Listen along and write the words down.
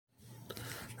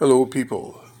Hello,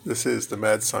 people. This is the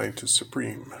Mad Scientist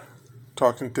Supreme,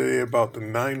 talking today about the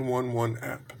 911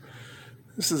 app.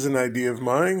 This is an idea of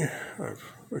mine.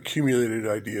 I've accumulated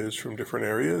ideas from different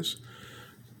areas.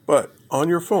 But on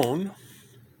your phone,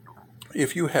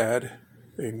 if you had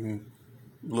a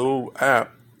little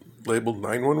app labeled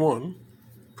 911,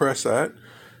 press that,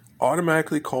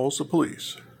 automatically calls the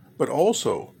police, but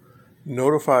also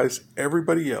notifies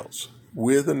everybody else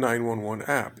with a 911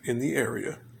 app in the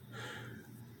area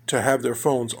to have their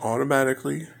phones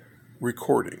automatically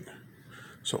recording.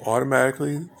 So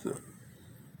automatically the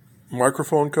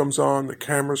microphone comes on, the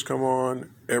cameras come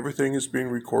on, everything is being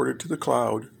recorded to the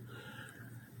cloud.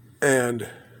 And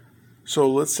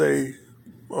so let's say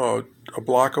a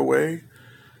block away,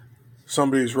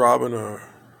 somebody's robbing a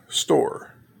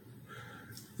store.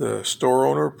 The store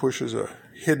owner pushes a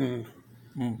hidden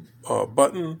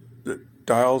button that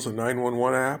dials a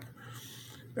 911 app.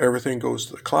 Everything goes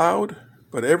to the cloud.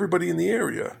 But everybody in the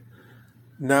area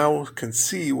now can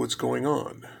see what's going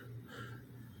on.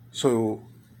 So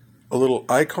a little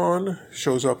icon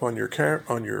shows up on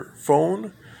your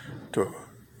phone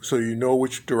so you know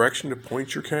which direction to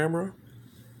point your camera,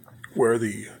 where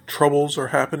the troubles are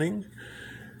happening.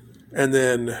 And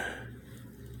then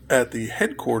at the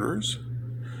headquarters,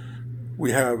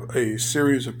 we have a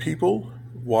series of people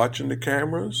watching the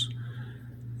cameras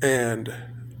and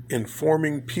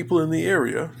informing people in the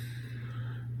area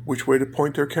which way to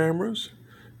point their cameras,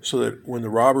 so that when the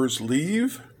robbers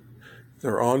leave,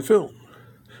 they're on film.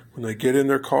 When they get in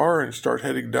their car and start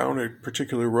heading down a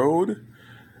particular road,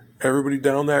 everybody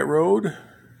down that road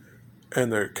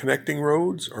and the connecting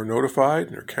roads are notified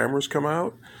and their cameras come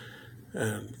out.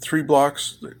 And 3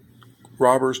 blocks, the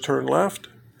robbers turn left,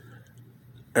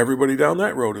 everybody down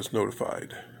that road is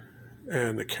notified.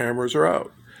 And the cameras are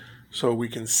out. So we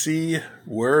can see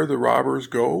where the robbers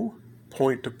go,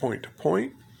 point to point to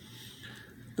point.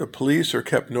 The police are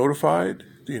kept notified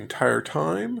the entire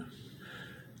time,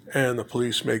 and the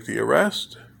police make the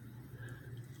arrest,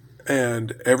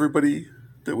 and everybody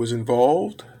that was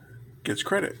involved gets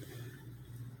credit.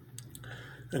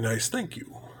 A nice thank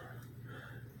you.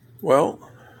 Well,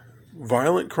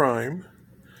 violent crime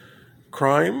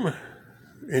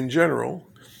in general,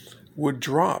 would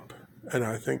drop, and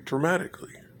I think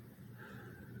dramatically.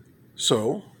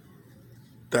 So,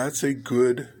 that's a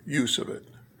good use of it.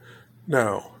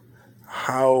 Now,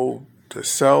 how to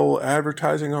sell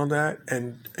advertising on that,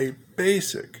 and a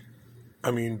basic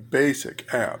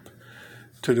app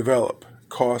to develop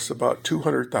costs about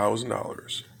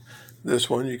 $200,000. This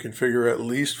one you can figure at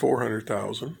least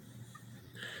 $400,000,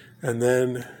 and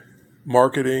then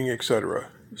marketing,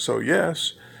 etc. So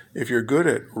yes, if you're good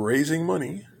at raising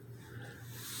money,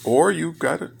 or you've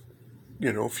got a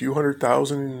few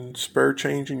 $100,000 in spare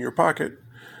change in your pocket,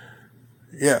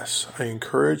 yes, I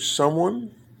encourage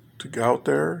someone to go out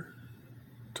there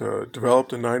to develop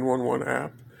the 911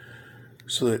 app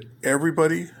so that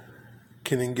everybody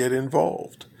can get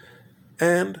involved.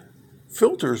 And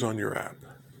filters on your app.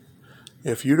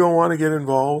 If you don't want to get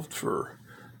involved for,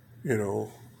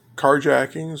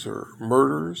 carjackings or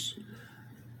murders,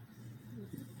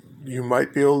 you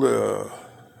might be able to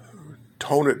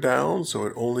tone it down so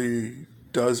it only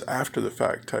does after the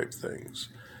fact type things.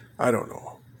 I don't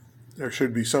know. There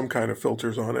should be some kind of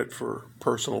filters on it for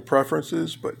personal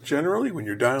preferences, but generally when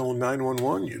you're dialing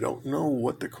 911, you don't know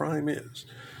what the crime is.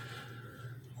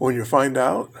 When you find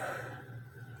out,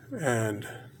 and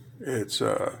it's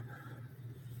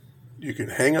you can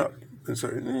hang up and say,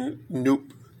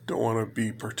 nope, don't want to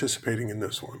be participating in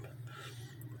this one.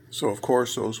 So of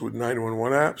course those with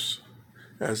 911 apps,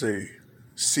 as they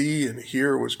see and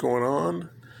hear what's going on,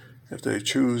 if they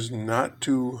choose not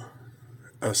to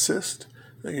assist,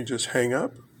 they can just hang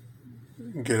up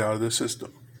and get out of the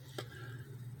system.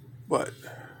 But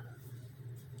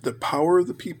the power of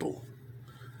the people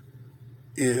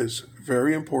is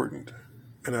very important.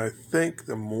 And I think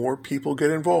the more people get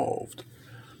involved,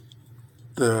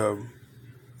 the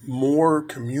more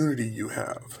community you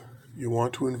have. You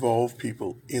want to involve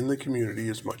people in the community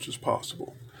as much as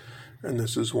possible. And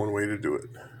this is one way to do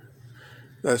it.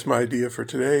 That's my idea for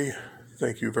today.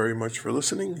 Thank you very much for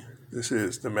listening. This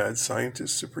is the Mad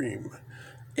Scientist Supreme.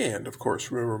 And, of course,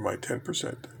 remember my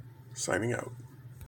 10%. Signing out.